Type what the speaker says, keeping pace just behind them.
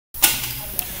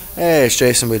Hey, it's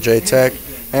Jason with J-Tech,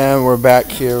 and we're back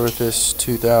here with this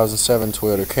 2007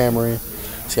 Toyota Camry.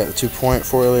 It's got the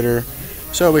 2.4 liter.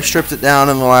 So we stripped it down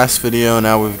in the last video.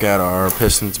 Now we've got our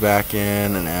pistons back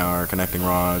in and our connecting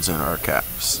rods and our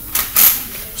caps.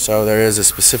 So there is a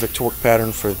specific torque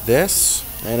pattern for this,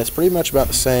 and it's pretty much about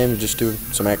the same. You just do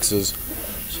some X's.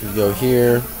 So you go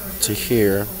here to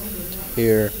here,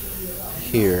 here,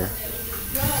 here,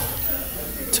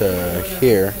 to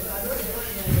here,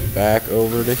 back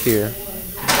over to here.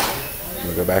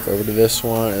 We'll go back over to this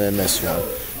one and then this one.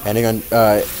 And again,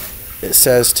 it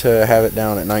says to have it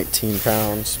down at 19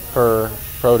 pounds per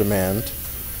pro demand.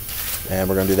 And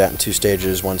we're going to do that in two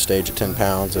stages. One stage at 10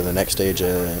 pounds and the next stage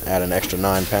add an extra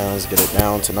 9 pounds, get it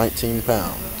down to 19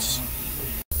 pounds.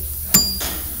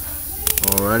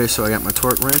 Alrighty, so I got my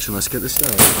torque wrench and let's get this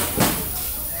done.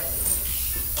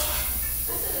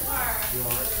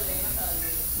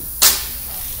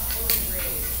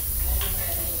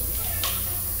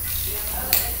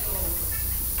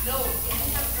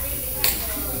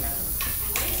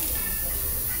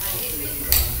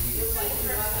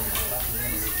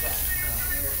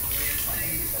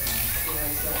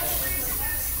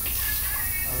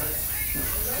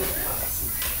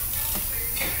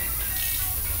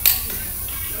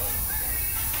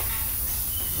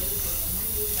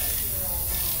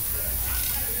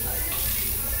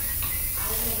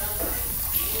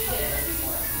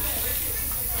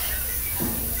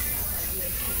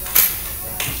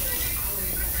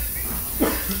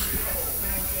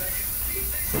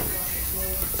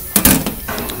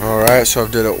 Alright, so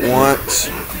I've did it once.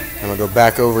 I'm going to go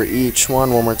back over each one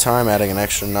more time, adding an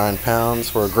extra 9 pounds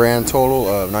for a grand total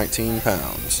of 19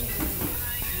 pounds.